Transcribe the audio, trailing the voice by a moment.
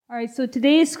All right, so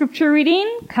today's scripture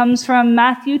reading comes from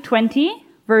Matthew 20,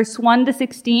 verse 1 to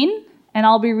 16, and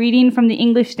I'll be reading from the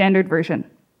English Standard Version.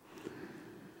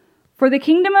 For the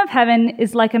kingdom of heaven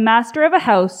is like a master of a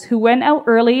house who went out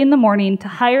early in the morning to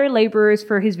hire laborers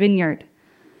for his vineyard.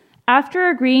 After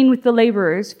agreeing with the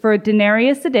laborers for a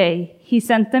denarius a day, he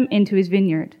sent them into his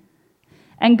vineyard.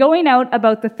 And going out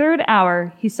about the third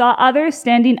hour, he saw others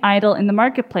standing idle in the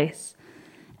marketplace.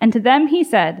 And to them he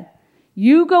said,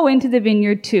 "You go into the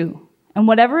vineyard too, and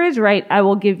whatever is right I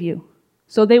will give you."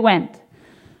 So they went.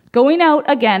 Going out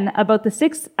again about the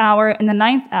 6th hour and the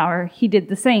 9th hour, he did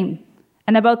the same.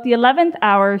 And about the 11th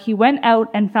hour he went out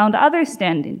and found others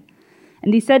standing.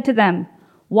 And he said to them,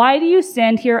 "Why do you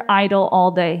stand here idle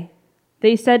all day?"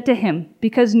 They said to him,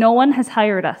 "Because no one has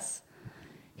hired us."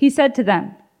 He said to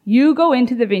them, "You go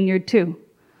into the vineyard too."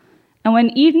 And when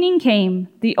evening came,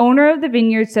 the owner of the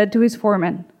vineyard said to his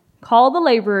foreman, "Call the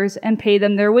laborers and pay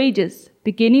them their wages,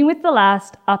 beginning with the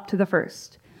last up to the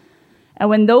first." And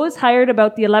when those hired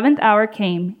about the 11th hour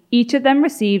came, each of them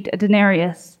received a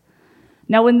denarius.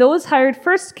 Now when those hired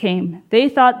first came, they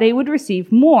thought they would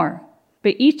receive more,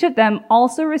 but each of them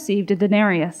also received a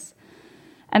denarius.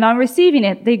 And on receiving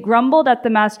it, they grumbled at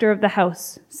the master of the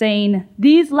house, saying,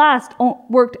 "These last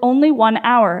worked only 1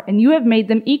 hour, and you have made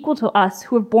them equal to us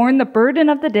who have borne the burden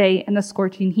of the day and the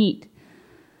scorching heat."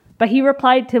 But he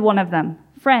replied to one of them,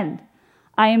 "Friend,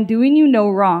 I am doing you no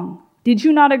wrong. Did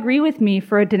you not agree with me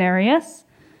for a denarius?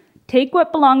 Take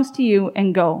what belongs to you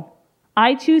and go.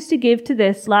 I choose to give to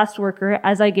this last worker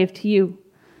as I give to you.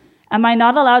 Am I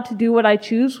not allowed to do what I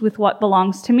choose with what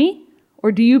belongs to me?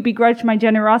 Or do you begrudge my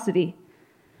generosity?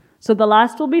 So the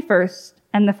last will be first,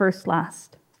 and the first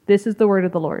last." This is the word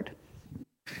of the Lord.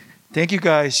 Thank you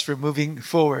guys for moving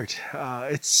forward.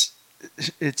 It's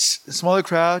a smaller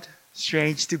crowd.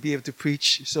 Strange to be able to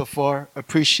preach so far.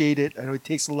 Appreciate it. I know it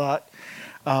takes a lot.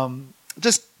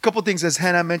 Just a couple things, as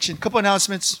Hannah mentioned. A couple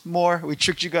announcements more. We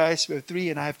tricked you guys. We have 3,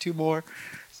 and I have 2 more.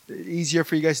 Easier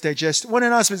for you guys to digest. One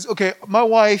announcement is, okay, my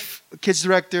wife, kids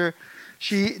director,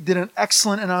 she did an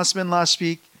excellent announcement last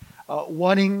week,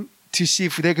 wanting to see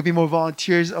if there could be more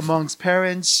volunteers amongst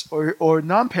parents or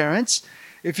non-parents.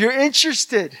 If you're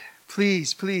interested,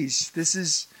 please,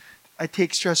 I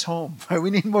take stress home. We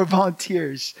need more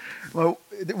volunteers. Well,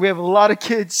 we have a lot of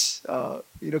kids,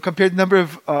 compared to the number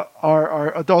of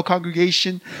our adult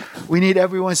congregation. We need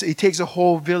everyone. So it takes a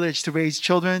whole village to raise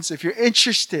children. So if you're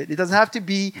interested, it doesn't have to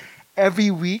be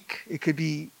every week. It could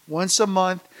be once a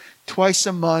month, twice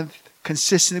a month,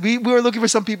 consistent. We were looking for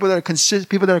some people that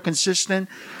are consistent,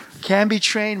 can be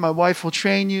trained. My wife will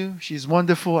train you. She's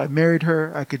wonderful. I married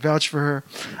her. I could vouch for her.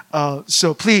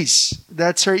 So please,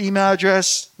 that's her email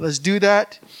address. Let's do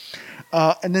that.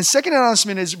 And then second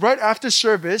announcement is right after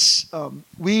service,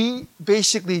 we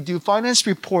basically do finance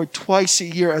report twice a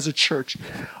year as a church.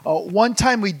 One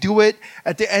time we do it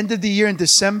at the end of the year in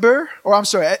December,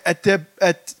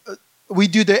 we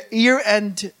do the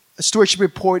year-end stewardship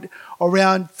report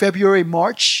around February,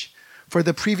 March for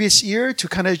the previous year to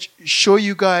kind of show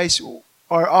you guys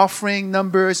our offering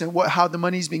numbers and how the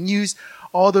money is being used.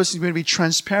 All those are going to be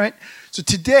transparent. So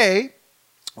today,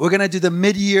 we're going to do the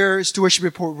mid-year stewardship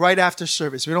report right after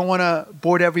service. We don't want to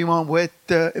bore everyone with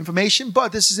the information,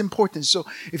 but this is important. So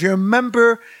if you're a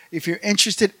member, if you're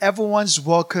interested, everyone's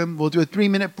welcome. We'll do a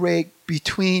 3-minute break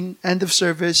between end of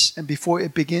service and before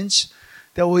it begins.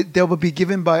 That will be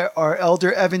given by our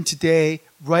elder Evan today,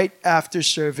 right after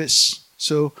service.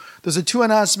 So those are 2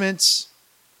 announcements.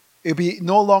 It'll be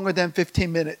no longer than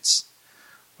 15 minutes.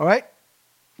 All right?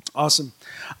 Awesome.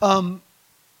 All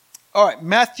right,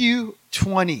 Matthew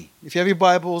 20. If you have your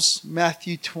Bibles,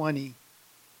 Matthew 20.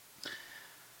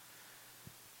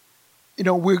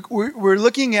 We're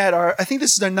looking at I think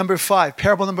this is our number 5,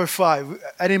 parable number 5.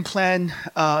 I didn't plan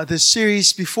this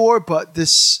series before, but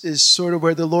this is sort of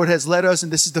where the Lord has led us,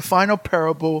 and this is the final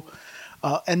parable.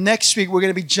 And next week, we're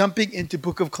going to be jumping into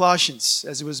book of Colossians,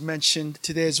 as it was mentioned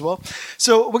today as well.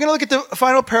 So we're going to look at the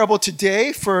final parable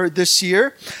today for this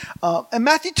year. And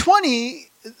Matthew 20,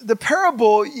 the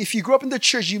parable, if you grew up in the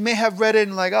church, you may have read it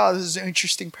and like, oh, this is an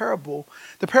interesting parable.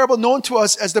 The parable known to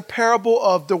us as the parable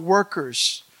of the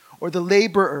workers or the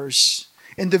laborers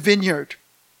in the vineyard.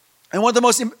 And one of the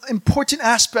most important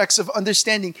aspects of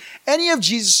understanding any of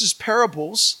Jesus'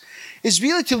 parables is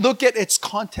really to look at its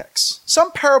context.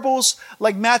 Some parables,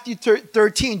 like Matthew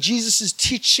 13, Jesus is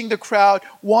teaching the crowd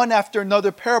one after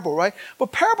another parable, right?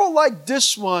 But parable like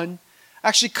this one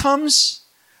actually comes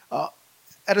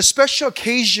at a special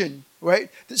occasion, right?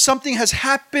 Something has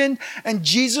happened and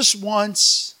Jesus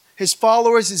wants his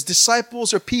followers, his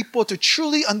disciples, or people to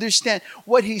truly understand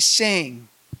what he's saying.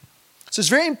 So it's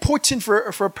very important for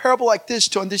a parable like this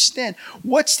to understand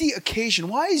what's the occasion.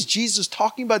 Why is Jesus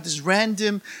talking about this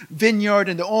random vineyard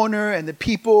and the owner and the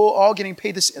people all getting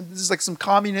paid this is like some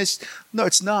communist? No,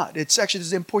 it's not. It's actually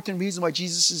there's an important reason why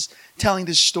Jesus is telling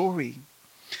this story.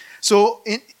 So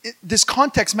in this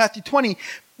context, Matthew 20,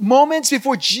 moments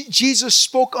before Jesus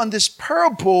spoke on this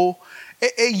parable,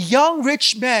 a young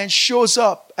rich man shows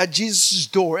up at Jesus'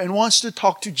 door and wants to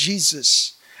talk to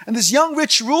Jesus. And this young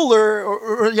rich ruler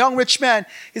or young rich man,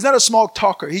 he's not a small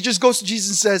talker. He just goes to Jesus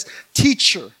and says,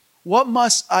 "Teacher, what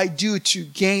must I do to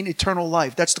gain eternal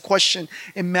life?" That's the question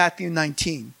in Matthew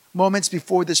 19, moments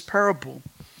before this parable.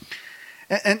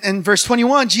 And verse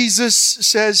 21, Jesus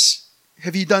says,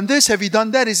 "Have you done this? Have you done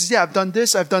that?" He says, "Yeah, I've done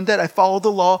this. I've done that. I follow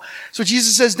the law." So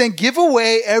Jesus says, "Then give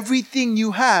away everything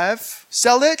you have,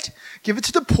 sell it, give it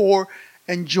to the poor,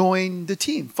 and join the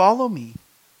team. Follow me."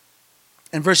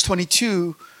 And verse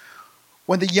 22,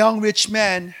 when the young rich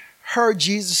man heard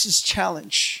Jesus'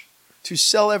 challenge to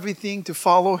sell everything to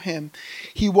follow him,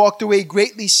 he walked away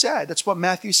greatly sad. That's what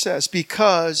Matthew says,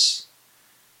 because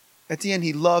at the end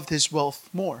he loved his wealth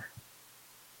more.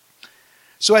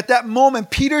 So at that moment,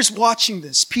 Peter's watching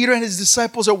this. Peter and his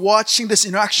disciples are watching this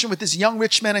interaction with this young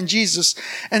rich man and Jesus.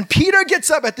 And Peter gets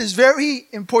up at this very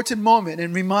important moment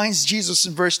and reminds Jesus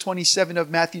in verse 27 of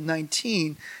Matthew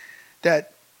 19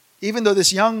 that even though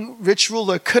this young rich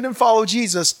ruler couldn't follow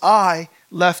Jesus, I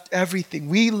left everything.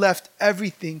 We left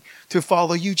everything to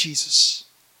follow you, Jesus.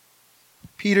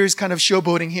 Peter's kind of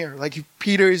showboating here. Like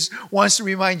Peter wants to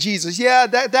remind Jesus, yeah,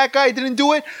 that guy didn't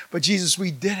do it, but Jesus, we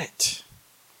did it.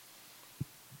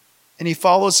 And he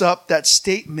follows up that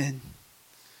statement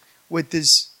with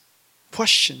this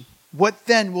question. What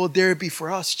then will there be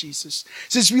for us, Jesus?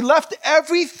 Since we left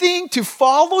everything to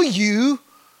follow you,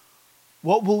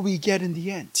 what will we get in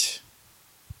the end?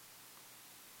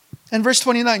 And verse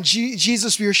 29,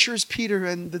 Jesus reassures Peter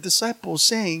and the disciples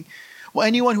saying, well,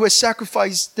 anyone who has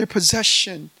sacrificed their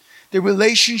possession, their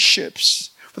relationships,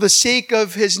 for the sake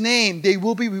of his name, they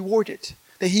will be rewarded,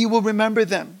 that he will remember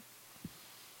them.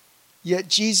 Yet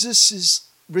Jesus'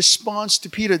 response to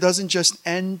Peter doesn't just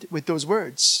end with those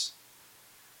words.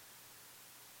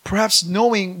 Perhaps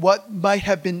knowing what might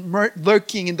have been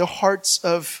lurking in the hearts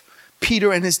of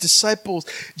Peter and his disciples,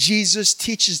 Jesus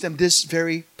teaches them this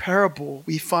very parable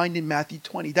we find in Matthew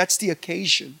 20. That's the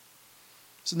occasion.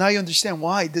 So now you understand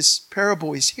why this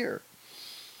parable is here.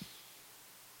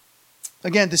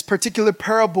 Again, this particular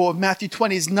parable of Matthew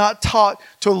 20 is not taught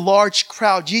to a large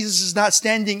crowd. Jesus is not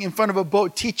standing in front of a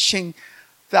boat teaching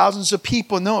thousands of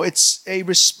people. No, it's a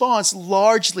response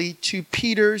largely to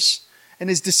Peter's and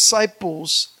his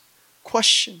disciples'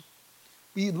 question.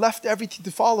 We left everything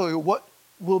to follow you. What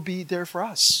will be there for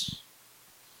us?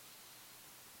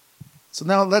 So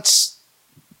now let's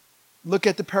look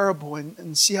at the parable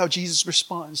and see how Jesus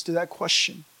responds to that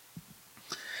question.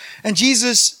 And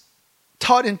Jesus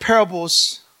taught in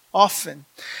parables often.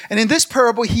 And in this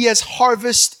parable, he has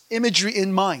harvest imagery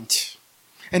in mind.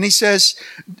 And he says,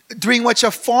 during which a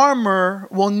farmer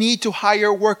will need to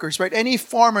hire workers, right? Any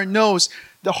farmer knows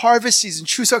the harvest season,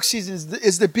 Chuseok season,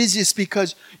 is the busiest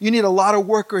because you need a lot of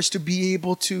workers to be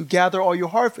able to gather all your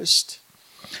harvest.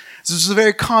 So this is a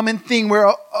very common thing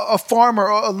where a farmer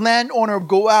or a landowner would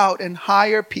go out and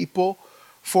hire people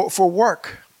for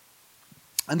work.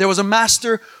 And there was a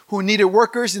master who needed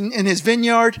workers in his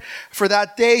vineyard for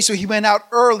that day. So he went out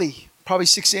early, probably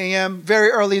 6 a.m., very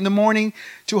early in the morning,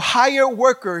 to hire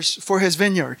workers for his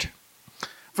vineyard.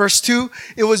 Verse 2,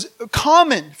 it was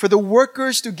common for the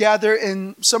workers to gather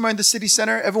somewhere in the city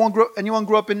center. Anyone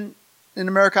grew up in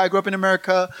America? I grew up in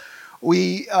America.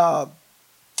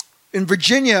 In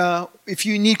Virginia, if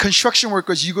you need construction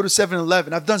workers, you go to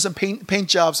 7-Eleven. I've done some paint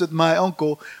jobs with my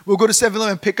uncle. We'll go to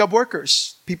 7-Eleven and pick up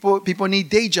workers. People need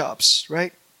day jobs,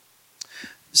 right?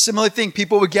 Similar thing,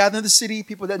 people would gather in the city,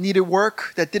 people that needed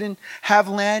work, that didn't have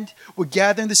land, would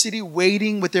gather in the city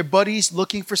waiting with their buddies,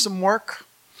 looking for some work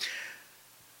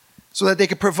so that they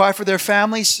could provide for their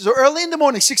families. So early in the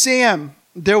morning, 6 a.m.,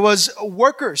 there was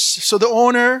workers. So the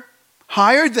owner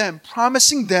hired them,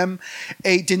 promising them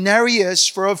a denarius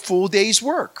for a full day's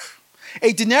work.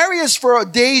 A denarius for a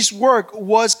day's work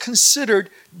was considered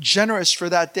generous for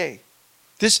that day.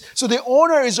 So the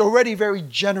owner is already very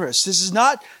generous. This is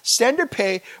not standard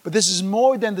pay, but this is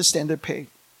more than the standard pay.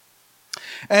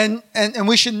 And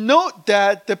we should note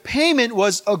that the payment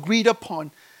was agreed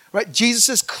upon. Right? Jesus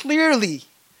says clearly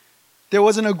there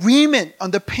was an agreement on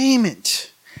the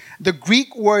payment. The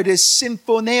Greek word is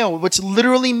symphoneo, which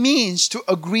literally means to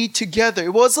agree together.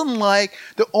 It wasn't like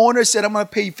the owner said, I'm going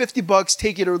to pay you $50,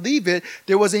 take it or leave it.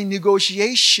 There was a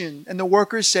negotiation. And the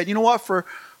workers said, you know what, for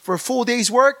a full day's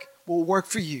work, we'll work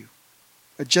for you.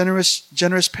 a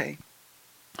generous pay.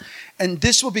 And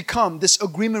this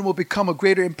agreement will become of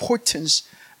greater importance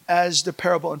as the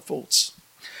parable unfolds.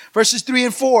 Verses 3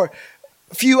 and 4,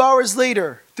 a few hours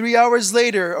later, 3 hours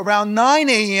later, around 9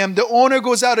 a.m., the owner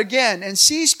goes out again and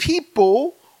sees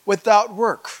people without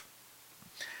work.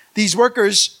 These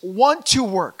workers want to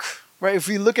work, right? If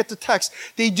we look at the text,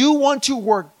 they do want to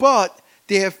work, but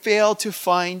they have failed to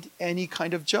find any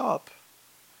kind of job.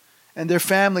 And their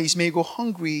families may go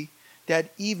hungry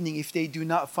that evening if they do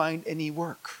not find any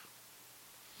work.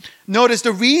 Notice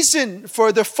the reason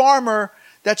for the farmer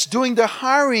that's doing the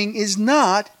hiring is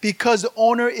not because the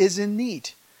owner is in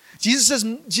need. Jesus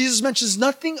mentions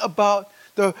nothing about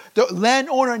the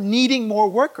landowner needing more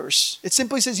workers. It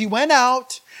simply says he went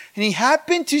out and he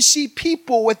happened to see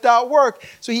people without work,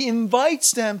 so he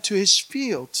invites them to his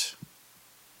field.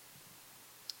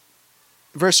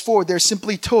 Verse 4, they're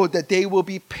simply told that they will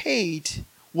be paid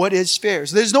what is fair.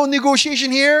 So there's no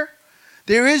negotiation here.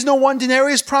 There is no 1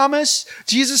 denarius promise.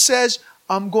 Jesus says,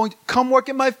 I'm going to come work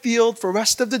in my field for the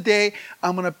rest of the day.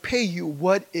 I'm going to pay you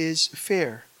what is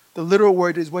fair. The literal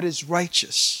word is what is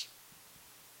righteous.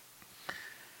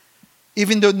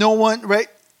 Even though no one, right,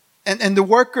 and the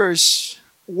workers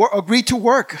agreed to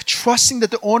work, trusting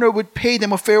that the owner would pay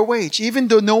them a fair wage. Even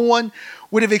though no one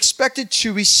would have expected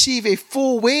to receive a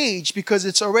full wage because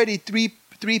it's already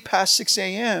 3 past 6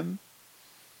 a.m.,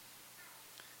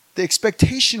 the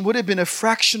expectation would have been a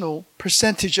fractional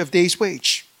percentage of day's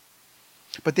wage.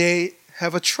 But they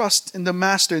have a trust in the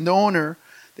master, in the owner,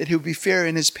 that he will be fair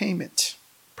in his payment.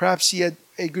 Perhaps he had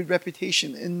a good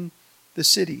reputation in the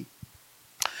city.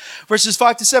 Verses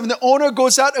 5 to 7, the owner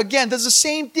goes out again, does the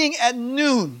same thing at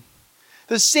noon,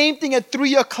 the same thing at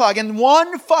 3 o'clock, and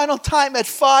one final time at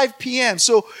 5 p.m.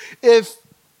 So if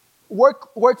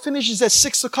work finishes at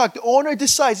 6 o'clock, the owner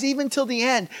decides even till the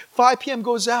end, 5 p.m.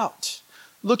 goes out,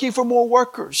 looking for more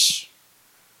workers.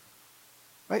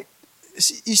 Right?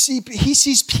 You see, he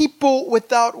sees people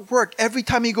without work every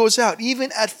time he goes out,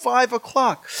 even at 5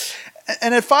 o'clock.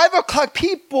 And at 5 o'clock,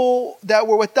 people that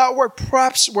were without work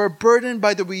perhaps were burdened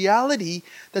by the reality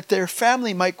that their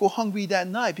family might go hungry that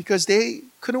night because they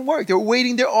couldn't work. They were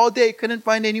waiting there all day, couldn't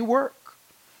find any work.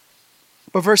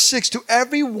 But verse 6, to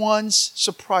everyone's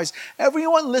surprise,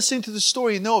 everyone listening to the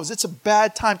story knows it's a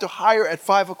bad time to hire at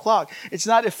 5 o'clock. It's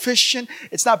not efficient.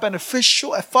 It's not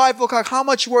beneficial. At 5 o'clock, how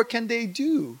much work can they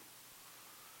do?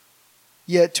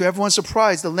 Yet, to everyone's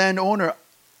surprise, the landowner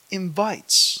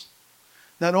invites,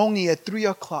 not only at 3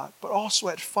 o'clock, but also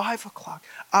at 5 o'clock,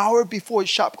 hour before his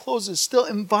shop closes, still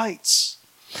invites,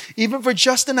 even for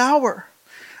just an hour.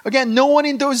 Again, no one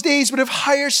in those days would have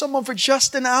hired someone for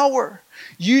just an hour.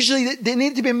 Usually, they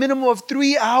needed to be a minimum of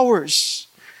 3 hours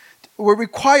were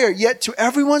required. Yet, to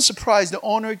everyone's surprise, the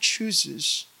owner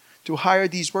chooses to hire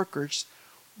these workers,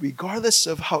 regardless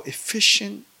of how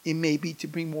efficient it may be to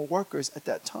bring more workers at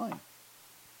that time.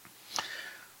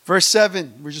 Verse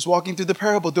 7, we're just walking through the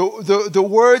parable. The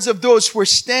words of those who were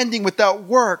standing without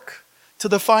work till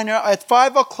the final at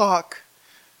 5 o'clock.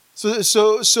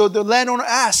 So the landowner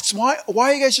asks, why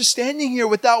are you guys just standing here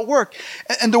without work?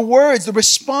 And the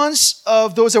response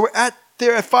of those that were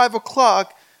there at 5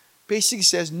 o'clock basically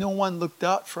says, no one looked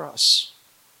out for us.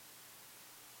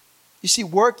 You see,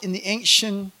 work in the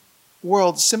ancient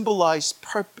world symbolized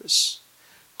purpose,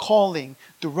 calling,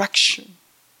 direction.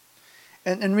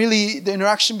 And really, the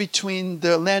interaction between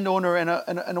the landowner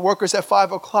and the workers at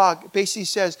 5 o'clock basically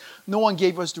says, no one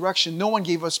gave us direction, no one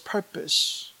gave us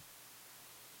purpose.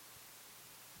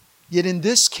 Yet in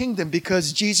this kingdom,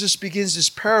 because Jesus begins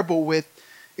this parable with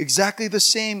exactly the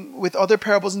same with other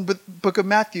parables in the book of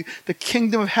Matthew, the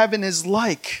kingdom of heaven is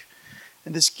like.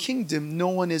 In this kingdom, no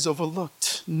one is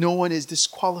overlooked, no one is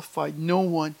disqualified, no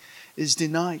one is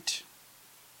denied.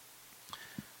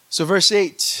 So verse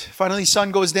 8, finally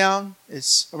sun goes down.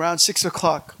 It's around 6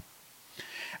 o'clock.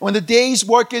 When the day's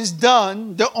work is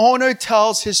done, the owner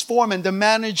tells his foreman, the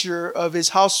manager of his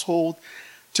household,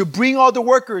 to bring all the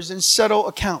workers and settle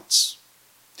accounts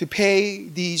to pay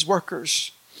these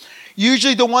workers.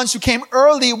 Usually the ones who came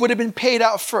early would have been paid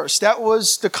out first. That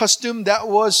was the custom. That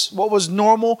was what was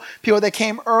normal. People that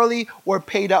came early were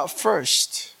paid out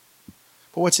first.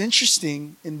 But what's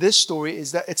interesting in this story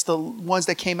is that it's the ones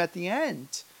that came at the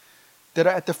end that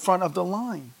are at the front of the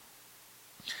line.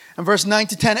 And verse 9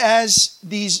 to 10, as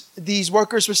these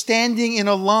workers were standing in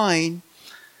a line,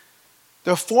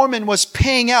 the foreman was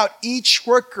paying out each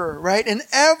worker, right? And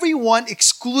everyone,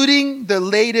 excluding the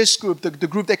latest group, the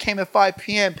group that came at 5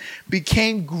 p.m.,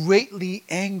 became greatly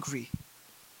angry.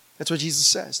 That's what Jesus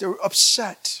says. They were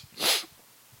upset.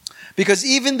 Because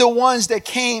even the ones that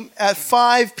came at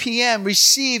 5 p.m.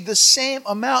 received the same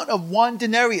amount of 1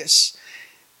 denarius.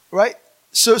 right?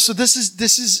 So this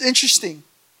is interesting.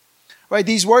 Right?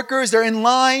 These workers, they're in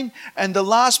line, and the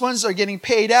last ones are getting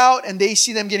paid out, and they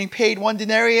see them getting paid 1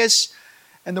 denarius.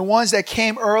 And the ones that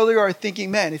came earlier are thinking,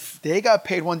 man, if they got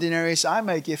paid 1 denarius, I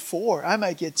might get 4, I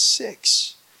might get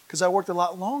 6, because I worked a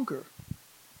lot longer.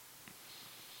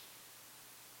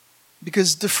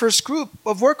 Because the first group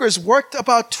of workers worked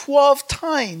about 12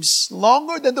 times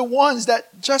longer than the ones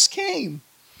that just came.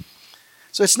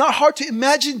 So it's not hard to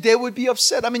imagine they would be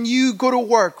upset. I mean, you go to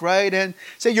work, right? And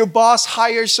say your boss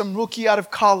hires some rookie out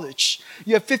of college.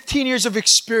 You have 15 years of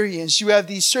experience. You have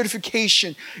the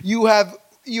certification. You have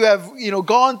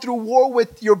gone through war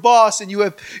with your boss, and you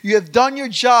have done your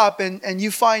job, and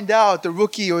you find out the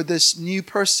rookie or this new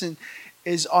person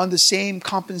is on the same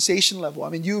compensation level. I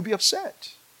mean, you would be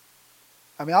upset.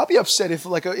 I mean, I'll be upset if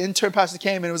like an intern pastor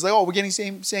came and it was like, oh, we're getting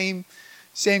same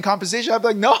compensation. I'd be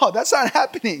like, no, that's not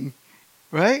happening.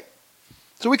 Right?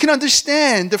 So we can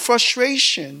understand the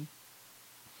frustration.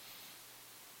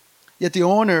 Yet the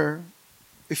owner,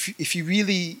 if you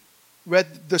really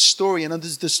read the story and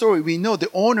understood the story, we know the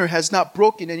owner has not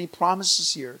broken any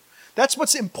promises here. That's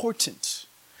what's important.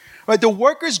 Right? The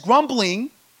workers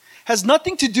grumbling has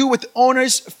nothing to do with the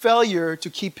owner's failure to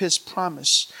keep his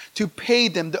promise, to pay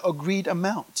them the agreed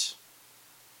amount.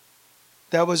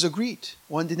 That was agreed,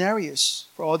 1 denarius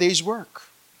for all day's work.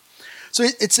 So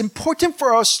it's important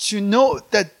for us to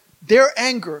note that their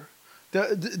anger,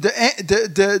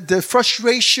 the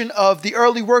frustration of the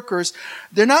early workers,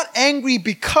 they're not angry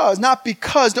not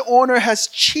because the owner has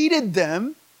cheated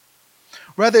them.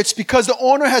 Rather, it's because the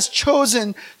owner has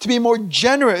chosen to be more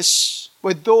generous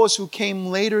with those who came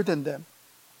later than them.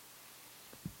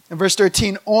 In verse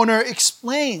 13, owner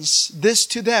explains this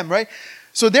to them, right?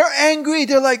 So they're angry.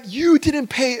 They're like, you didn't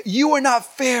pay. You are not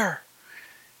fair.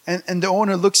 And the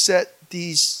owner looks at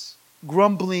these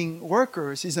grumbling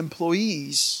workers, his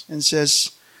employees, and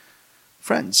says,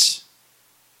 friends,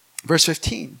 verse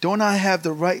 15, don't I have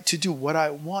the right to do what I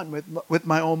want with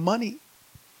my own money?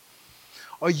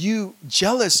 Are you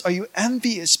jealous? Are you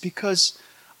envious because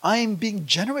I am being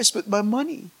generous with my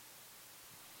money?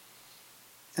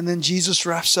 And then Jesus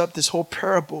wraps up this whole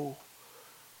parable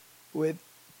with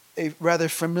a rather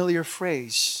familiar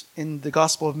phrase in the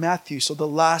Gospel of Matthew. So the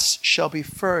last shall be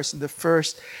first, and the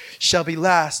first shall be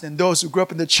last. And those who grew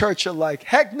up in the church are like,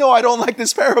 heck no, I don't like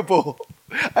this parable.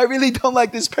 I really don't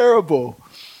like this parable.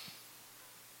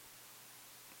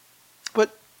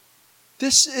 But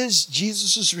this is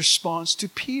Jesus' response to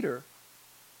Peter.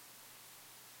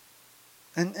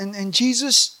 And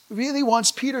Jesus really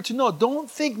wants Peter to know, don't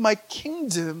think my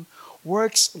kingdom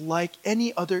works like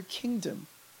any other kingdom.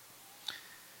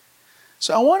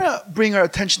 So I want to bring our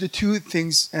attention to 2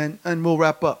 things and we'll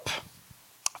wrap up.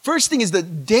 First thing is the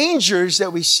dangers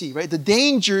that we see, right? The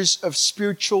dangers of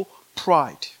spiritual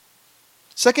pride.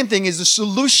 Second thing is the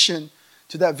solution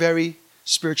to that very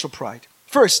spiritual pride.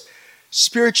 First,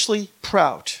 spiritually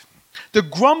proud. The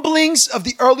grumblings of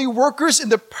the early workers in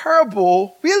the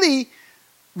parable really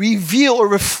reveal or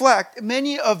reflect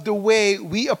many of the way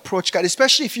we approach God,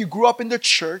 especially if you grew up in the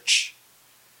church.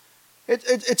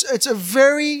 It's a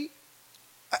very...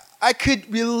 I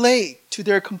could relate to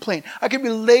their complaint. I could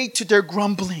relate to their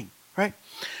grumbling, right?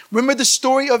 Remember the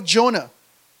story of Jonah.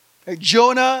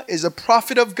 Jonah is a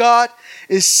prophet of God,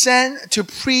 is sent to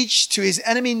preach to his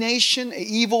enemy nation, an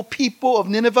evil people of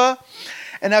Nineveh.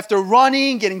 And after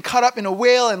running, getting caught up in a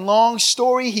whale, and long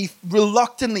story, he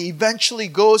reluctantly eventually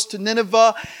goes to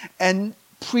Nineveh and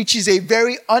preaches a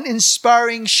very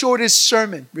uninspiring, shortest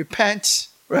sermon. Repent,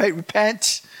 right?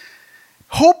 Repent.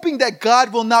 Hoping that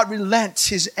God will not relent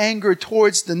his anger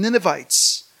towards the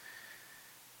Ninevites.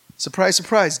 Surprise,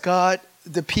 surprise. God,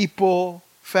 the people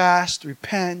fast,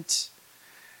 repent.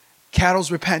 Cattle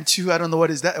repent too. I don't know what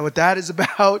that is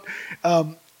about.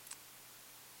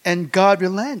 And God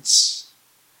relents.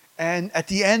 And at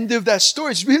the end of that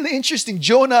story, it's really interesting.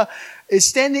 Jonah is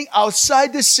standing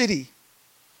outside the city.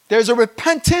 There's a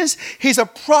repentance. He's a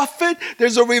prophet.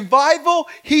 There's a revival.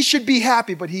 He should be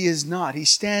happy, but he is not. He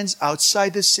stands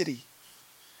outside the city.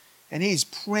 And he's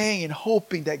praying and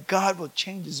hoping that God will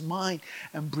change his mind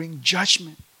and bring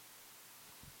judgment.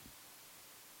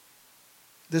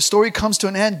 The story comes to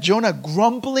an end. Jonah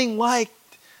grumbling like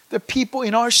the people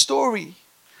in our story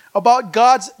about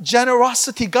God's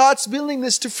generosity, God's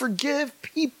willingness to forgive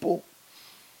people.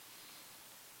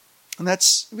 And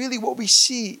that's really what we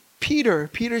see. Peter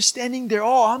standing there,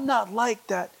 I'm not like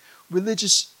that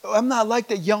I'm not like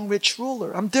that young rich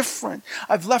ruler. I'm different.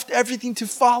 I've left everything to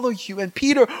follow you. And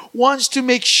Peter wants to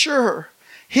make sure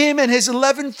him and his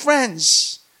 11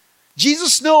 friends,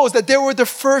 Jesus knows that they were the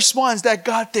first ones that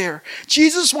got there.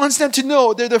 Jesus wants them to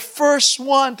know they're the first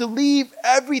one to leave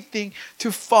everything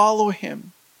to follow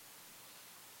him.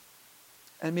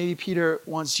 And maybe Peter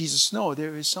wants Jesus to know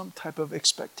there is some type of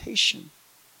expectation.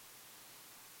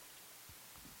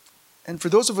 And for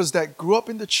those of us that grew up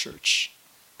in the church,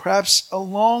 perhaps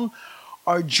along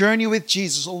our journey with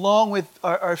Jesus, along with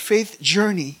our faith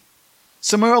journey,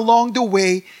 somewhere along the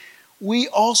way, we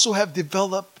also have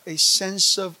developed a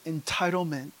sense of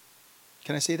entitlement.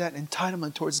 Can I say that?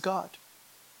 Entitlement towards God.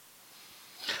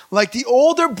 Like the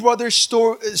older brother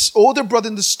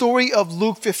in the story of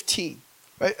Luke 15.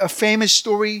 Right? A famous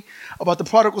story about the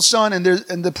prodigal son, and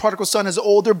the prodigal son has an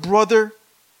older brother.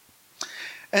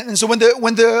 And so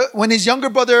when his younger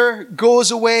brother goes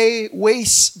away,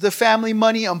 wastes the family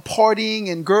money on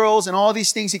partying and girls and all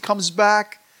these things, he comes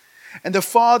back. And the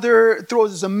father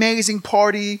throws this amazing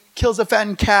party, kills a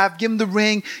fattened calf, give him the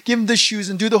ring, give him the shoes,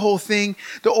 and do the whole thing.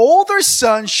 The older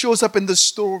son shows up in the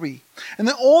story. And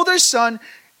the older son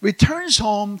returns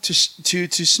home to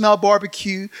smell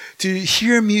barbecue, to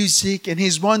hear music, and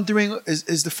he's wondering,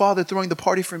 is the father throwing the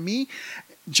party for me?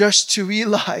 Just to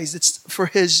realize it's for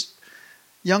his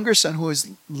younger son who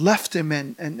has left him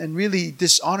and really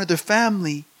dishonored the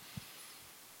family.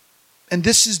 And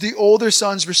this is the older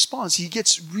son's response. He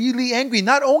gets really angry,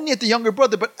 not only at the younger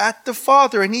brother, but at the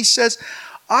father. And he says,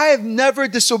 I have never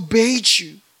disobeyed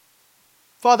you.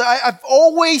 Father, I've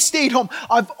always stayed home.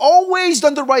 I've always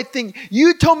done the right thing.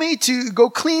 You told me to go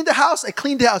clean the house. I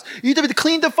cleaned the house. You told me to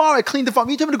clean the farm. I cleaned the farm.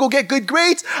 You told me to go get good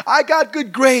grades. I got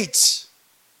good grades.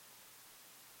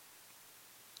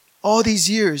 All these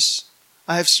years,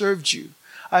 I have served you.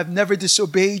 I have never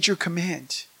disobeyed your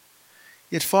command.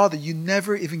 Yet, Father, you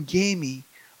never even gave me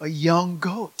a young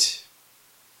goat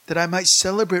that I might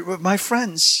celebrate with my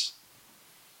friends.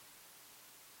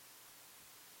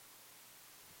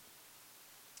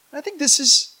 I think this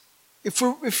is, if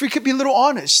we could be a little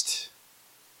honest,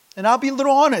 and I'll be a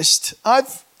little honest, I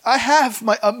have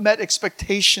my unmet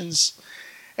expectations,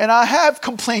 and I have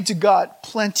complained to God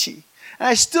plenty. And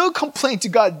I still complain to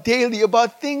God daily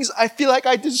about things I feel like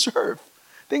I deserve,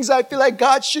 things I feel like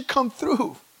God should come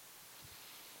through.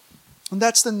 And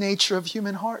that's the nature of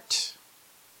human heart,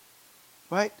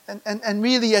 right? And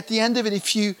really, at the end of it,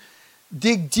 if you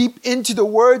dig deep into the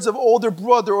words of older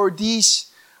brother or these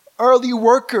early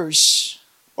workers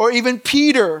or even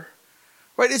Peter,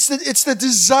 right? It's the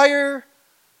desire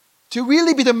to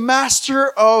really be the master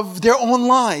of their own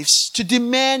lives, to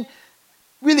demand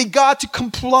really God to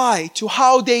comply to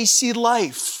how they see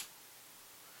life.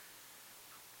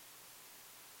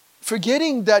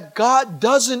 Forgetting that God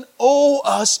doesn't owe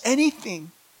us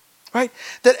anything, right?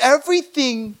 That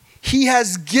everything He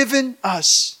has given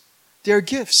us, they're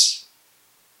gifts.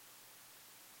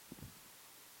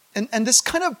 And this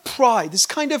kind of pride, this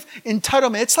kind of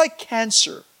entitlement, it's like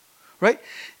cancer, right?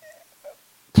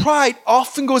 Pride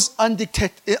often goes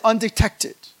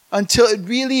undetected until it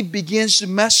really begins to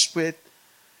mess with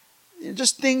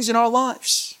just things in our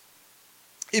lives.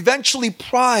 Eventually,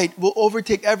 pride will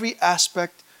overtake every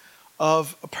aspect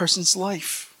of a person's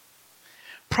life.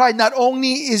 Pride not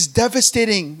only is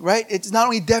devastating, right? It's not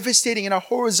only devastating in our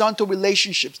horizontal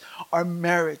relationships, our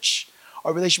marriage,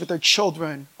 our relationship with our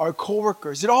children, our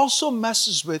co-workers. It also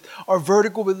messes with our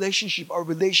vertical relationship, our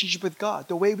relationship with God,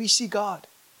 the way we see God.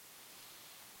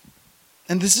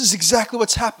 And this is exactly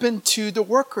what's happened to the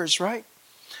workers, right?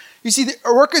 You see, the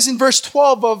workers in verse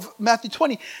 12 of Matthew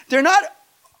 20, they're not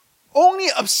only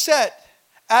upset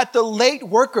at the late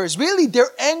workers. Really, their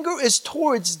anger is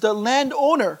towards the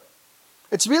landowner.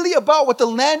 It's really about what the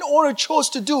landowner chose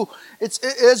to do. It's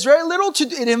very little to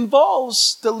do. It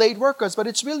involves the late workers, but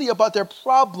it's really about their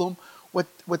problem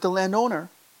with the landowner.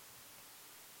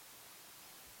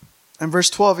 And verse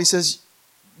 12, he says,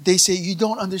 they say, you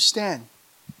don't understand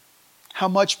how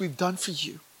much we've done for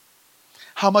you,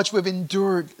 how much we've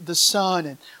endured the sun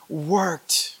and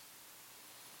worked.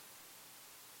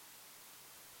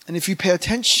 And if you pay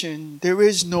attention, there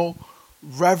is no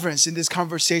reverence in this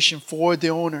conversation for the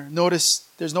owner. Notice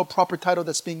there's no proper title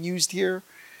that's being used here.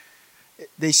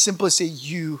 They simply say,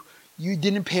 you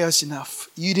didn't pay us enough.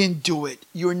 You didn't do it.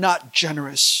 You're not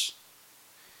generous.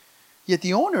 Yet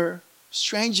the owner,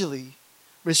 strangely,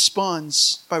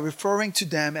 responds by referring to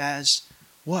them as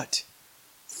what?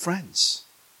 Friends.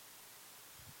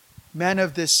 Man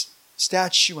of this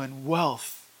stature and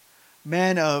wealth,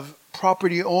 man of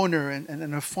property owner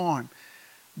and a farm,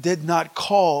 did not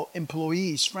call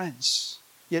employees friends.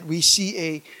 Yet we see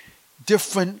a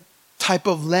different type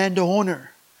of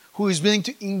landowner who is willing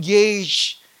to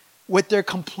engage with their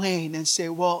complaint and say,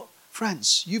 well,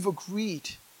 friends, you've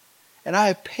agreed and I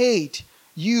have paid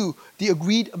you the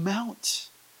agreed amount?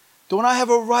 Don't I have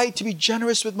a right to be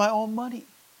generous with my own money?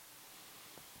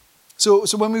 So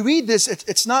when we read this,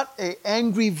 it's not an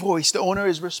angry voice. The owner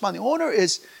is responding. The owner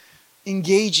is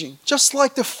engaging. Just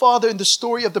like the father in the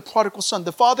story of the prodigal son.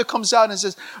 The father comes out and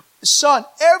says, son,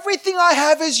 everything I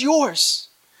have is yours.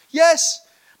 Yes,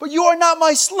 but you are not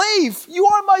my slave. You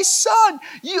are my son.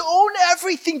 You own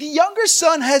everything. The younger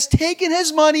son has taken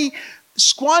his money,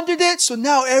 squandered it, so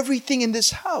now everything in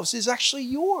this house is actually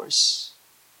yours.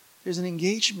 There's an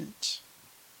engagement.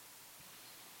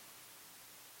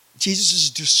 Jesus is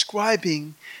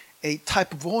describing a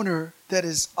type of owner that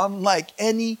is unlike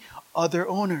any other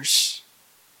owners.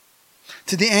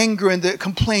 To the anger and the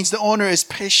complaints, the owner is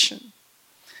patient.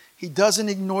 He doesn't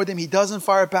ignore them. He doesn't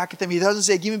fire back at them. He doesn't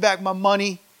say, give me back my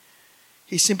money.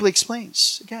 He simply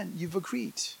explains, again, you've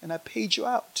agreed and I paid you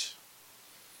out.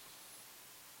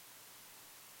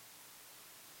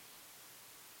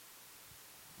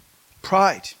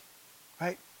 Pride,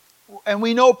 right? And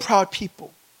we know proud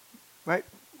people, right?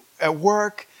 At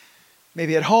work,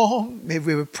 maybe at home, maybe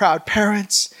we have proud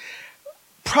parents.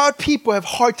 Proud people have a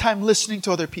hard time listening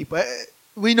to other people.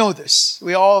 We know this.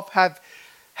 We all have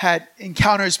had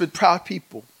encounters with proud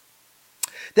people.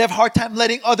 They have a hard time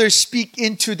letting others speak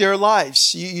into their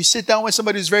lives. You sit down with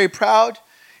somebody who's very proud,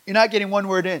 you're not getting one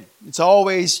word in. It's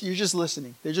always, you're just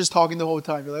listening. They're just talking the whole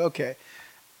time. You're like, okay.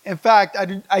 In fact,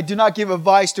 I do not give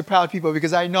advice to proud people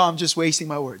because I know I'm just wasting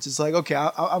my words. It's like, okay,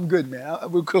 I'm good, man.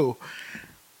 We're cool.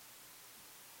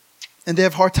 And they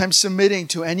have a hard time submitting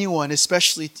to anyone,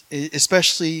 especially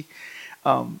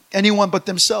anyone but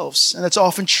themselves. And that's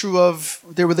often true of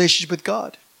their relationship with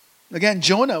God. Again,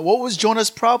 Jonah, what was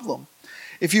Jonah's problem?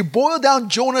 If you boil down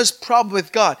Jonah's problem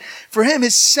with God, for him,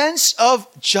 his sense of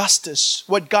justice,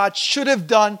 what God should have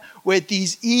done with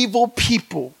these evil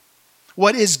people,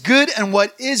 what is good and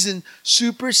what isn't,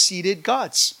 superseded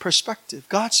God's perspective,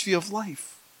 God's view of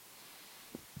life.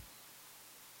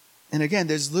 And again,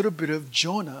 there's a little bit of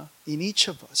Jonah in each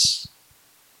of us.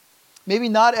 Maybe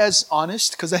not as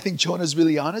honest, because I think Jonah's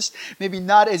really honest. Maybe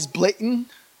not as blatant.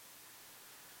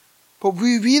 But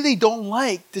we really don't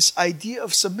like this idea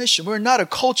of submission. We're not a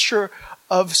culture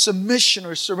of submission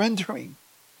or surrendering.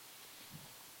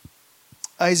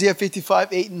 Isaiah 55,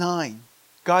 8, 9.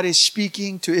 God is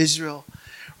speaking to Israel.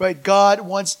 Right? God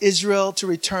wants Israel to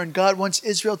return. God wants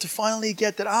Israel to finally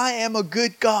get that I am a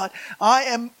good God. I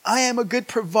am a good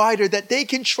provider, that they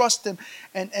can trust him.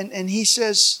 And he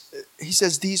says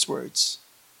these words.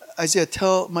 Isaiah,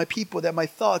 tell my people that my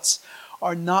thoughts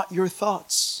are not your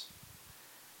thoughts,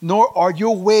 nor are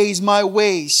your ways my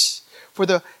ways. For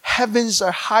the heavens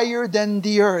are higher than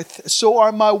the earth. So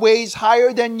are my ways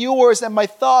higher than yours, and my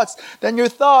thoughts than your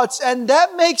thoughts. And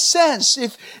that makes sense.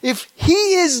 If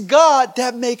he is God,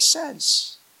 that makes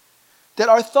sense. That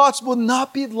our thoughts will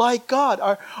not be like God.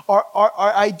 Our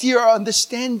idea, our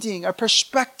understanding, our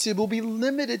perspective will be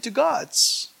limited to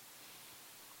God's.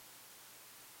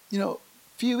 You know,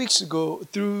 a few weeks ago,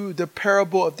 through the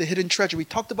parable of the hidden treasure, we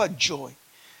talked about joy.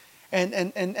 And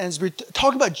as we're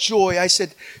talking about joy, I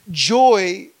said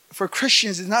joy for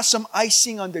Christians is not some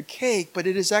icing on the cake, but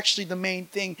it is actually the main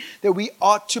thing that we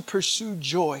ought to pursue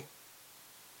joy.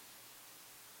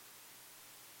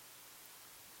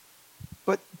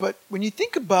 But when you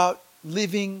think about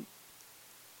living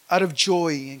out of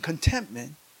joy and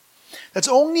contentment, that's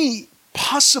only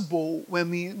possible when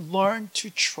we learn to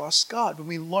trust God, when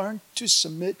we learn to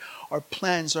submit our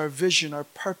plans, our vision, our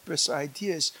purpose, our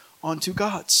ideas onto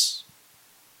God's.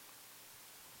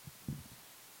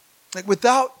 Like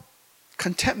without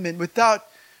contentment, without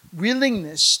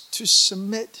willingness to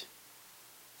submit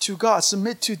to God,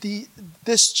 submit to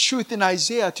this truth in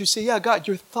Isaiah, to say, yeah, God,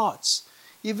 your thoughts,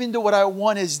 even though what I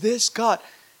want is this, God,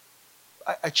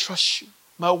 I trust you.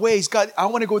 My ways, God, I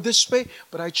want to go this way,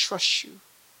 but I trust you.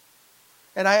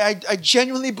 And I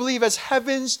genuinely believe as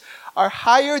heavens are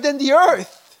higher than the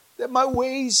earth, that my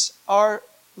ways are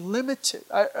limited.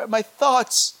 My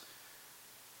thoughts,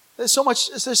 there's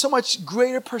so much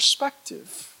greater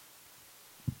perspective.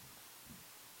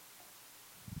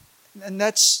 And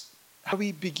that's how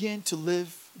we begin to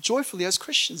live joyfully as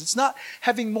Christians. It's not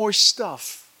having more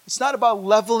stuff. It's not about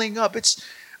leveling up. It's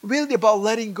really about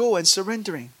letting go and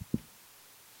surrendering.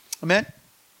 Amen?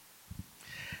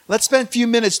 Let's spend a few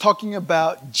minutes talking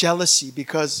about jealousy,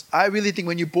 because I really think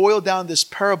when you boil down this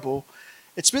parable,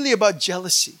 it's really about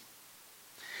jealousy.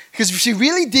 Because if you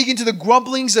really dig into the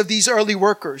grumblings of these early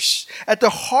workers, at the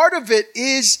heart of it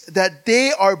is that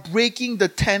they are breaking the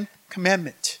 10th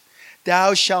commandment.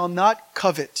 Thou shalt not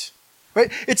covet.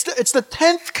 Right? It's the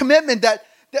 10th commandment that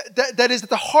is at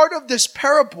the heart of this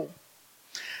parable.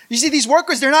 You see, these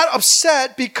workers, they're not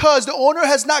upset because the owner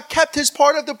has not kept his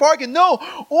part of the bargain. No,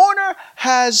 owner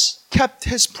has kept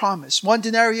his promise. 1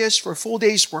 denarius for a full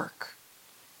day's work.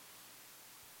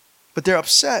 But they're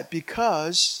upset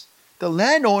because the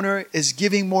landowner is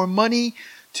giving more money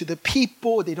to the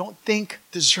people they don't think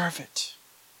deserve it.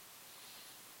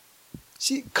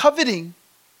 See, coveting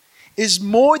is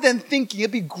more than thinking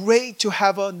it'd be great to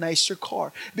have a nicer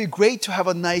car. It'd be great to have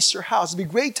a nicer house. It'd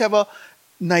be great to have a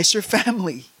nicer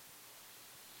family.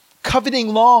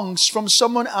 Coveting longs from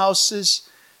someone else's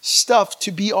stuff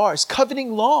to be ours.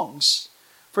 Coveting longs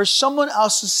for someone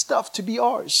else's stuff to be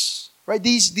ours. Right?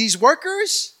 These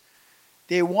workers,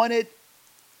 they wanted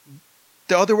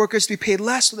the other workers to be paid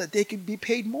less so that they could be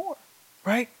paid more.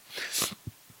 Right?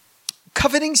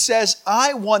 Coveting says,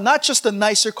 I want not just a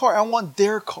nicer car, I want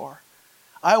their car.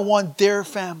 I want their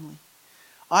family.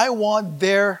 I want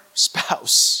their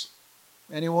spouse.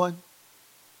 Anyone?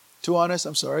 Too honest?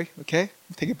 I'm sorry. Okay,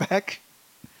 take it back.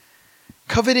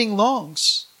 Coveting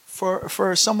longs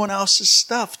for someone else's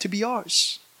stuff to be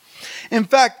ours. In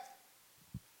fact,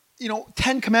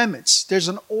 10 commandments, there's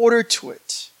an order to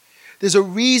it. There's a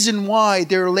reason why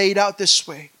they're laid out this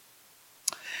way.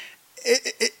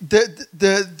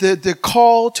 The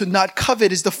call to not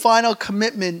covet is the final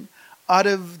commitment out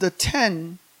of the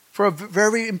 10 for a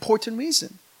very important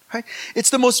reason. Right? It's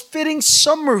the most fitting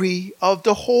summary of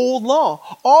the whole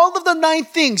law. All of the 9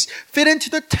 things fit into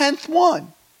the 10th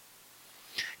one.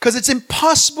 Because it's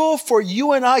impossible for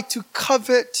you and I to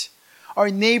covet our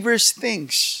neighbor's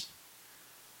things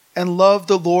and love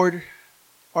the Lord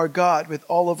our God with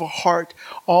all of our heart,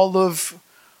 all of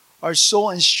our soul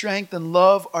and strength, and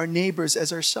love our neighbors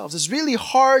as ourselves. It's really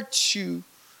hard to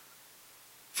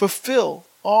fulfill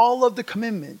all of the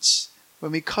commitments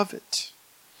when we covet.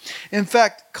 In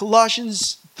fact,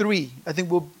 Colossians 3, I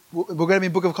think we're going to be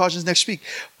in the book of Colossians next week.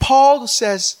 Paul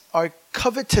says our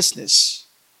covetousness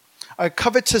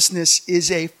is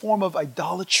a form of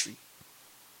idolatry.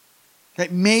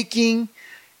 Right? Making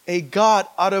a God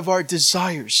out of our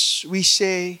desires. We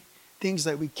say things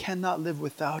like we cannot live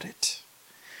without it.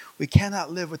 We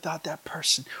cannot live without that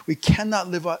person. We cannot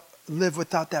live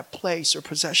without that place or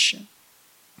possession.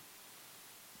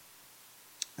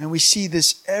 And we see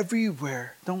this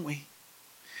everywhere, don't we?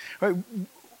 Right?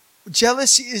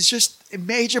 Jealousy is just a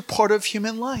major part of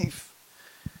human life.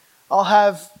 We'll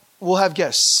have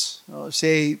guests.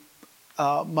 Say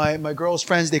my girl's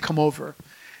friends, they come over.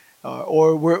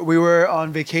 Or we were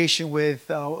on vacation with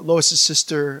Lois's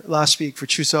sister last week for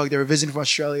Chuseok. They were visiting from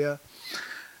Australia.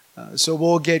 So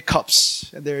we'll get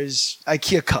cups. And there's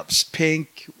IKEA cups,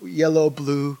 pink, yellow,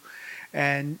 blue.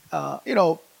 And,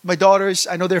 my daughters,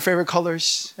 I know their favorite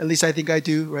colors. At least I think I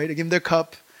do, right? I give them their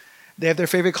cup. They have their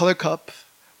favorite color cup.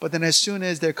 But then as soon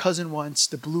as their cousin wants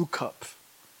the blue cup,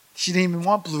 she didn't even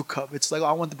want blue cup. It's like,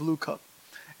 I want the blue cup.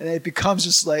 And it becomes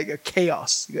just like a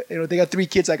chaos. They got 3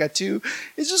 kids, I got 2.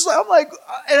 It's just like,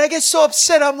 and I get so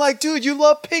upset. I'm like, dude, you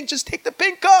love pink. Just take the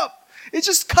pink cup. It's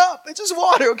just cup. It's just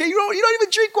water, okay? You don't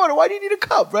even drink water. Why do you need a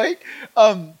cup, right?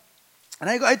 And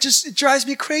it drives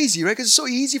me crazy, right? Because it's so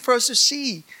easy for us to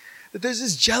see that there's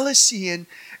this jealousy. And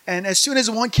as soon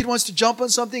as one kid wants to jump on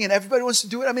something and everybody wants to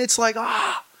do it, it's like,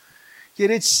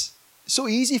 Yet it's so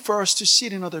easy for us to see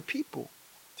it in other people.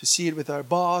 To see it with our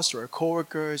boss or our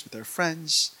coworkers, with our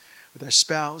friends, with our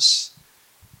spouse.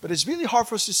 But it's really hard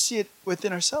for us to see it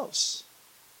within ourselves.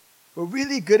 We're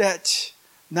really good at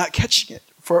not catching it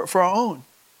for our own.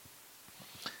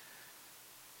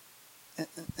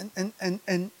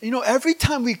 And every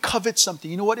time we covet something,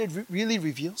 you know what it really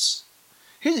reveals?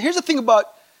 Here's the thing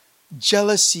about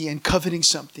jealousy and coveting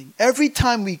something. Every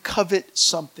time we covet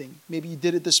something, maybe you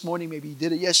did it this morning, maybe you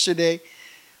did it yesterday,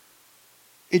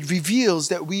 it reveals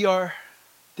that we are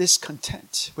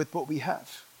discontent with what we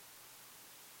have.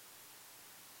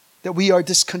 That we are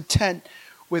discontent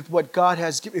with what God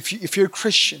has given. If you're a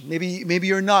Christian, maybe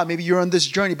you're not, maybe you're on this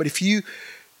journey, but if you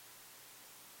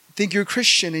think you're a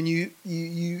Christian and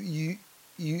you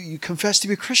confess to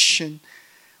be a Christian,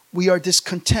 we are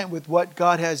discontent with what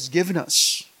God has given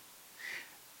us.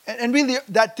 And really,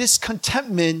 that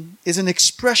discontentment is an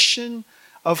expression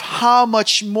of how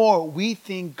much more we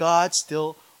think God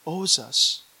still owes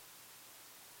us.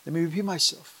 Let me repeat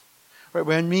myself. Right?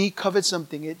 When we covet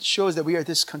something, it shows that we are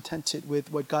discontented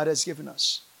with what God has given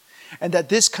us. And that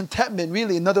discontentment,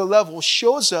 really, another level,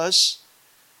 shows us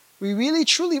we really,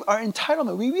 truly are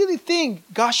entitlement. We really think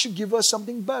God should give us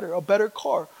something better, a better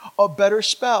car, a better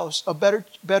spouse, a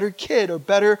better kid, a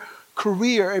better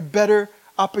career, a better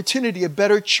opportunity, a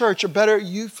better church, a better,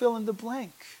 you fill in the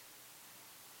blank.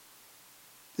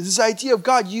 This idea of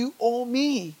God, you owe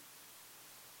me.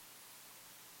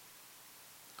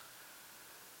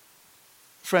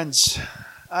 Friends,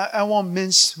 I won't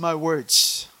mince my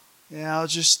words. Yeah, I'll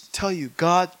just tell you,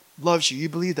 God loves you. You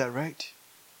believe that, right?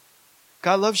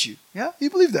 God loves you. Yeah, you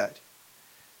believe that.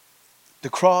 The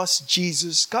cross,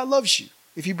 Jesus, God loves you.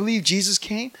 If you believe Jesus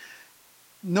came,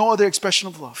 no other expression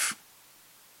of love.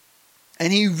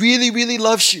 And He really, really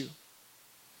loves you.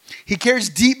 He cares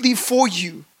deeply for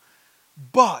you.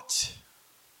 But,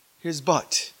 here's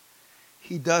but,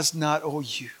 He does not owe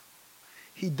you.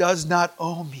 He does not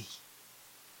owe me.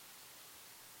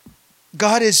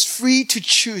 God is free to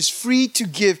choose, free to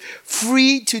give,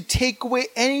 free to take away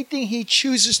anything He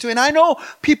chooses to. And I know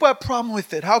people have a problem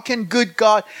with it. How can good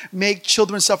God make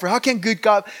children suffer? How can good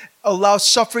God allow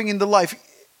suffering in the life?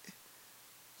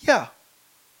 Yeah,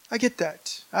 I get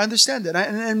that. I understand that.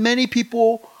 And many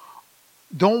people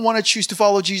don't want to choose to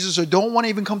follow Jesus or don't want to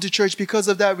even come to church because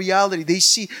of that reality. They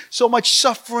see so much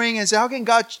suffering and say, how can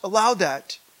God allow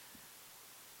that?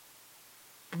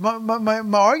 My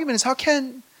argument is, how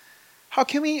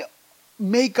can we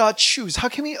make God choose? How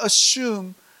can we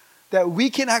assume that we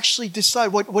can actually decide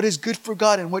what is good for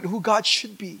God and who God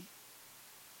should be?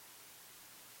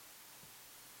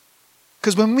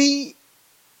 Because when we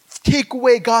take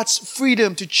away God's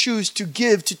freedom to choose, to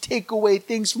give, to take away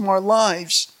things from our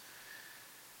lives,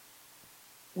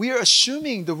 we are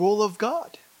assuming the role of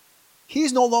God.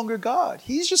 He's no longer God.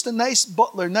 He's just a nice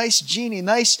butler, nice genie,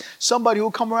 nice somebody who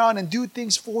will come around and do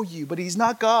things for you. But He's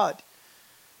not God.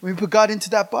 When we put God into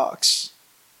that box,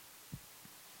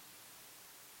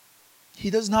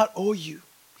 He does not owe you.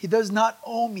 He does not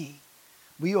owe me.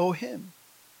 We owe Him.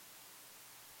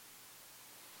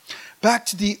 Back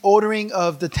to the ordering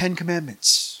of the 10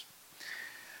 Commandments.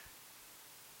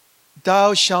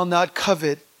 Thou shalt not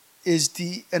covet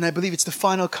and I believe it's the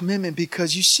final commandment,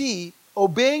 because you see,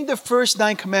 obeying the first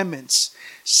 9 commandments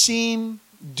seem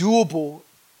doable,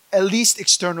 at least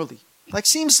externally.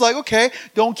 Seems like, okay,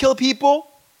 don't kill people.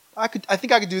 I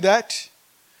think I could do that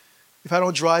if I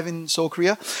don't drive in Seoul,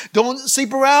 Korea. Don't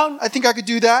sleep around. I think I could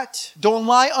do that. Don't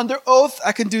lie under oath.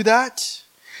 I can do that.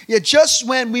 Yet just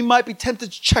when we might be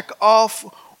tempted to check off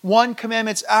 1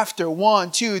 commandments after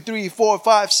 1, 2, 3, 4,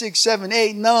 5, 6, 7,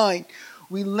 8, 9,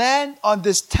 we land on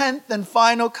this 10th and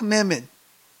final commandment.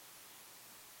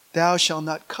 Thou shalt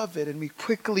not covet. And we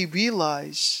quickly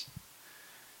realize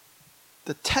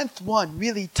the 10th one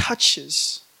really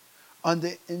touches on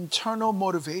the internal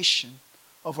motivation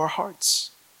of our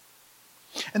hearts.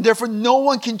 And therefore, no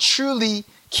one can truly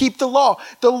keep the law.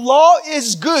 The law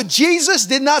is good. Jesus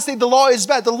did not say the law is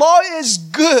bad. The law is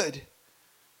good.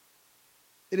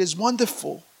 It is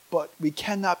wonderful, but we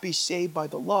cannot be saved by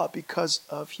the law because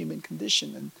of human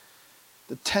condition. And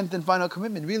the 10th and final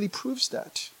commandment really proves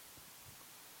that.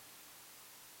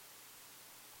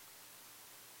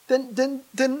 Then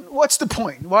what's the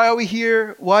point? Why are we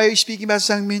here? Why are you speaking about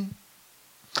Sangmin?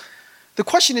 The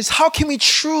question is, how can we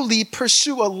truly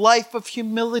pursue a life of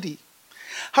humility?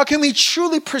 How can we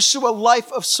truly pursue a life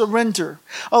of surrender?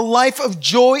 A life of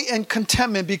joy and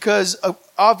contentment? Because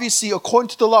obviously, according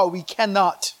to the law, we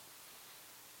cannot.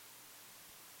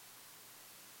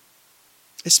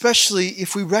 Especially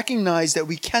if we recognize that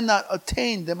we cannot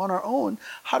attain them on our own.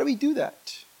 How do we do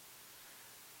that?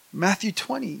 Matthew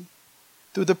 20,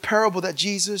 through the parable that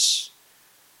Jesus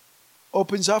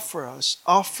opens up for us,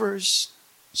 offers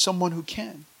someone who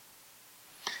can.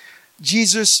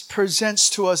 Jesus presents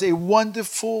to us a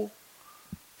wonderful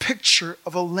picture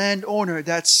of a landowner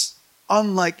that's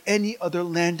unlike any other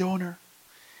landowner.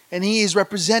 And He is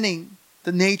representing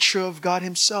the nature of God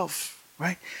Himself,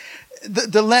 right?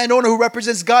 The landowner who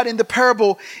represents God in the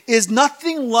parable is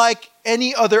nothing like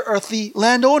any other earthly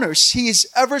landowners. He is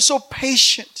ever so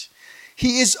patient.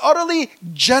 He is utterly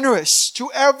generous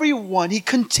to everyone. He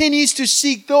continues to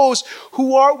seek those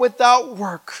who are without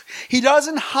work. He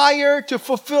doesn't hire to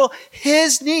fulfill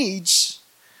His needs,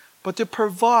 but to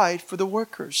provide for the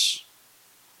workers.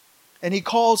 And He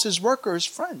calls His workers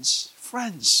friends.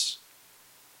 Friends.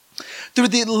 Through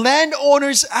the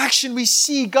landowner's action, we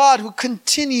see God who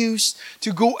continues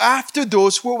to go after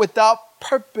those who are without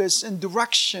purpose and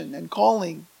direction and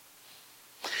calling.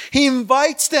 He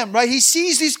invites them, right? He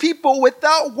sees these people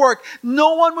without work.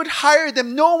 No one would hire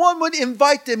them. No one would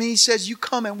invite them. And He says, you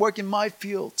come and work in my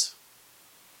field.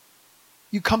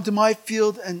 You come to my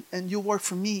field and you'll work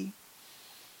for me.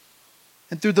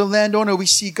 And through the landowner, we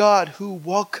see God who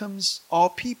welcomes all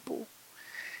people.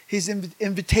 His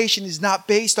invitation is not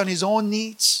based on His own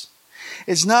needs.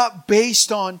 It's not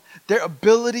based on their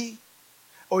ability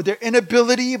or their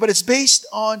inability, but it's based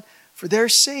on for their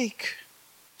sake.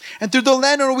 And through the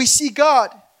landowner, we see God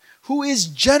who is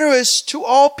generous to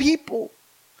all people.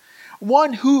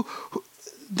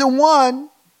 The one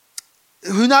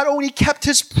who not only kept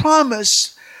his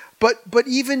promise, but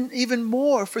even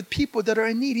more for people that are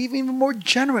in need, even more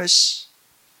generous.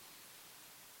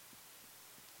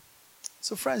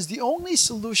 So friends, the only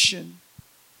solution,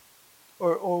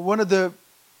 or one of the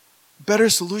better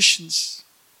solutions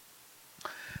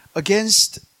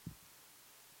against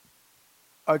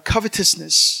our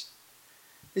covetousness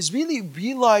is really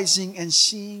realizing and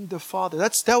seeing the Father.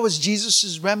 That was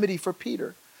Jesus' remedy for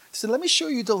Peter. He said, let me show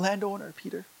you the landowner,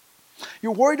 Peter.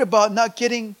 You're worried about not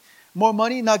getting more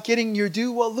money, not getting your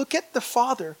due. Well, look at the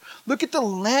Father. Look at the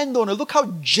landowner. Look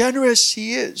how generous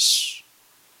he is.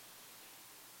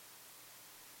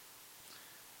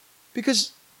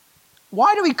 Because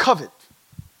why do we covet?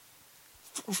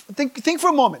 Think for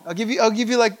a moment. I'll give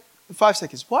you like 5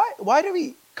 seconds. Why do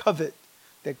we covet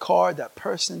that car, that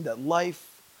person, that life?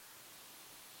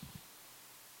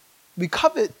 We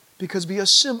covet because we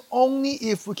assume only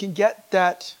if we can get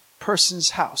that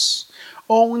person's house,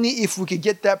 only if we could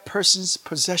get that person's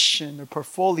possession or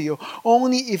portfolio,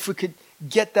 only if we could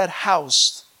get that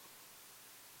house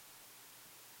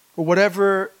or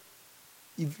whatever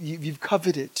you've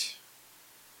coveted,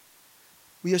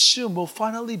 we assume we'll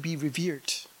finally be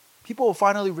revered. People will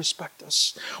finally respect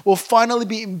us. We'll finally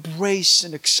be embraced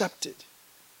and accepted.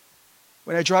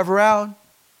 When I drive around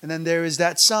and then there is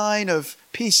that sign of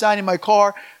peace sign in my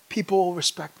car, people will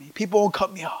respect me. People won't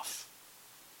cut me off.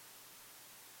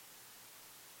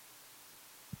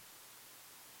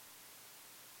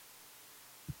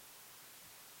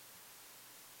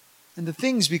 And the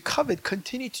things we covet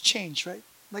continue to change, right?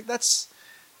 Like that's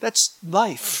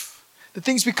life. The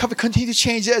things we covet continue to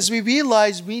change as we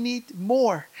realize we need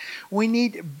more. We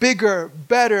need bigger,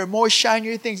 better, more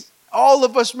shinier things. All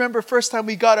of us remember first time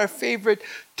we got our favorite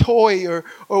toy or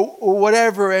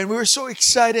whatever, and we were so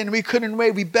excited and we couldn't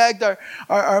wait. We begged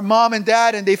our mom and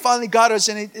dad, and they finally got us,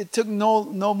 and it took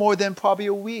no more than probably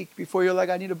a week before you're like,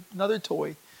 I need another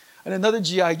toy, and another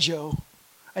G.I. Joe,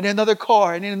 and another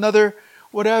car, and another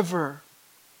whatever.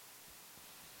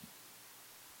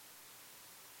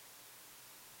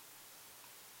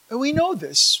 And we know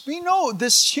this. We know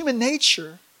this human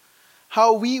nature.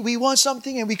 How we want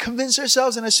something and we convince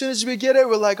ourselves, and as soon as we get it,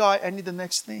 we're like, oh, I need the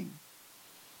next thing.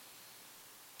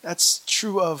 That's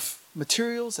true of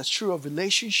materials. That's true of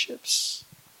relationships.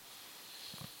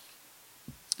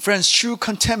 Friends, true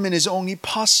contentment is only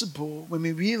possible when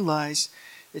we realize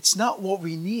it's not what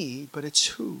we need, but it's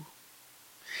who.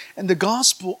 And the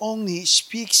gospel only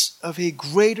speaks of a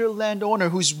greater landowner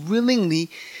who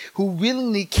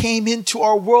willingly came into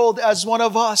our world as one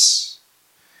of us.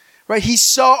 Right? He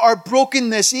saw our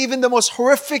brokenness, even the most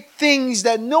horrific things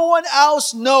that no one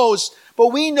else knows,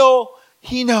 but we know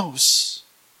he knows.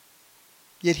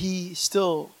 Yet he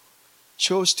still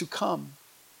chose to come,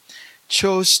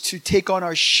 chose to take on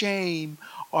our shame,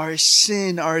 our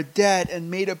sin, our debt,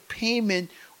 and made a payment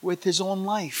with his own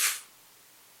life.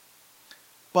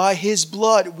 By his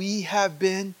blood, we have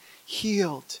been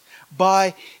healed.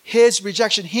 By his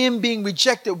rejection, him being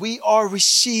rejected, we are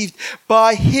received.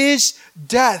 By his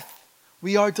death,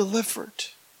 we are delivered.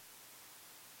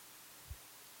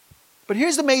 But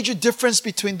here's the major difference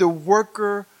between the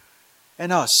worker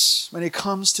and us when it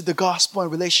comes to the gospel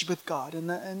and relationship with God.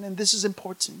 And this is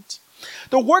important.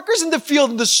 The workers in the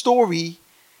field in the story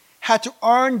had to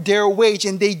earn their wage,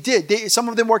 and they did. Some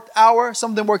of them worked hours,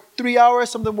 some of them worked 3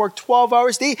 hours, some of them worked 12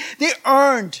 hours. They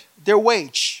earned their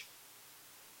wage.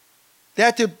 They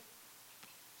had to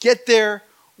get their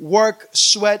work,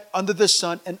 sweat under the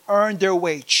sun, and earn their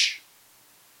wage.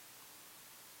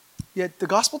 Yet the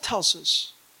gospel tells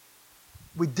us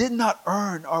we did not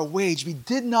earn our wage. We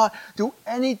did not do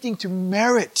anything to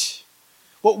merit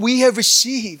what we have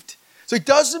received. So it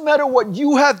doesn't matter what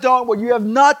you have done, what you have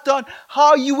not done,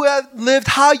 how you have lived,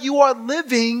 how you are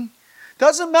living.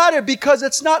 Doesn't matter, because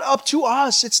it's not up to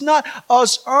us. It's not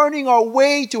us earning our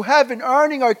way to heaven,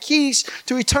 earning our keys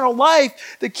to eternal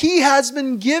life. The key has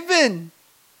been given,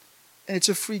 and it's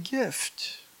a free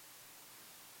gift.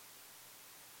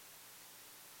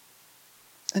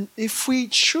 And if we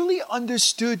truly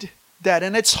understood that,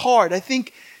 and it's hard, I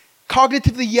think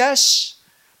cognitively, yes,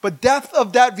 but depth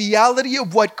of that reality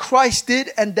of what Christ did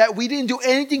and that we didn't do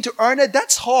anything to earn it,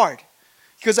 that's hard.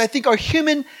 Because I think our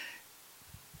human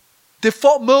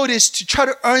default mode is to try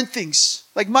to earn things.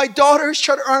 Like my daughters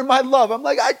try to earn my love. I'm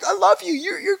like, I love you.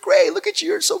 You're great. Look at you.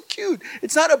 You're so cute.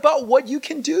 It's not about what you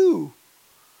can do.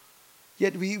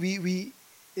 Yet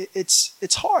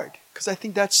it's hard, because I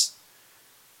think that's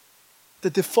the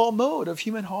default mode of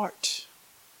human heart.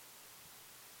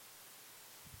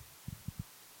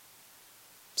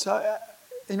 So,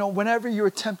 whenever you're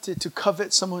tempted to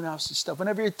covet someone else's stuff,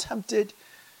 whenever you're tempted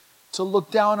to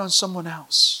look down on someone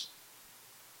else.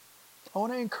 I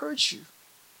want to encourage you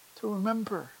to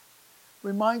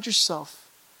remind yourself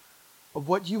of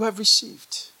what you have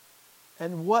received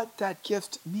and what that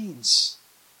gift means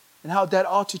and how that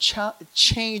ought to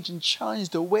change and challenge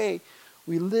the way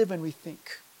we live and we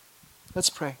think. Let's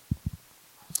pray.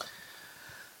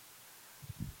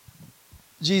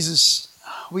 Jesus,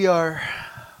 we are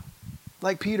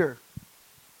like Peter.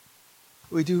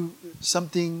 We do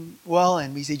something well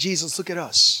and we say, Jesus, look at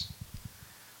us.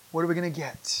 What are we going to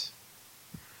get?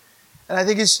 And I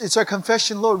think it's our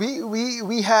confession, Lord.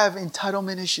 We have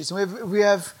entitlement issues. We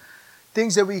have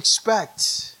things that we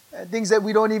expect, things that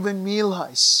we don't even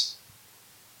realize.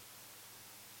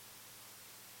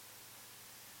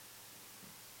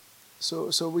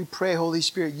 So we pray, Holy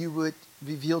Spirit, you would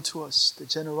reveal to us the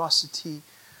generosity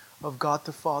of God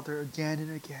the Father again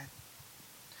and again.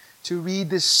 To read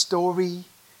this story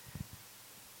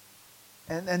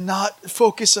and not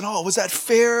focus on, was that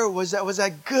fair? Was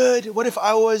that good? What if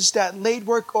I was that late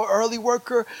worker or early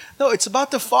worker? No, it's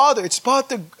about the Father. It's about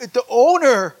the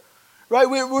owner, right?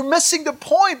 We're missing the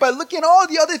point by looking at all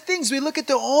the other things. We look at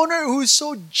the owner who is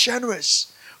so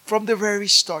generous from the very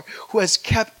start, who has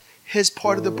kept his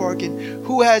part of the bargain,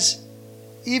 who has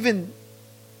even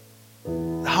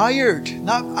hired,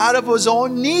 not out of his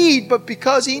own need, but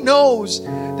because he knows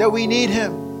that we need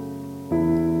him.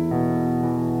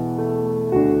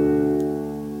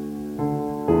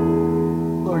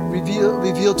 Lord,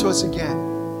 reveal to us again.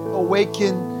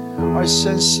 Awaken our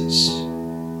senses.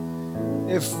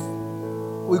 If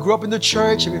we grew up in the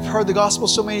church and we've heard the gospel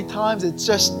so many times, it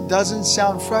just doesn't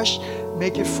sound fresh.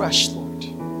 Make it fresh, Lord.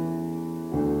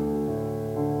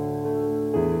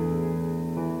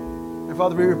 And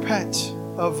Father, we repent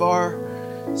of our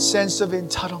sense of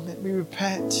entitlement. We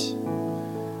repent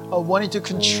of wanting to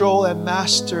control and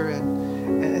master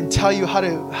and tell you how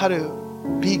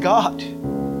to be God.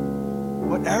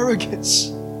 What arrogance.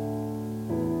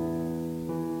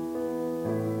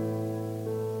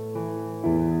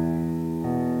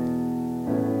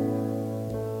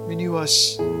 Renew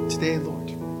us today, Lord.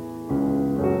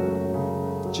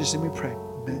 In Jesus' name we pray.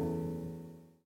 Amen.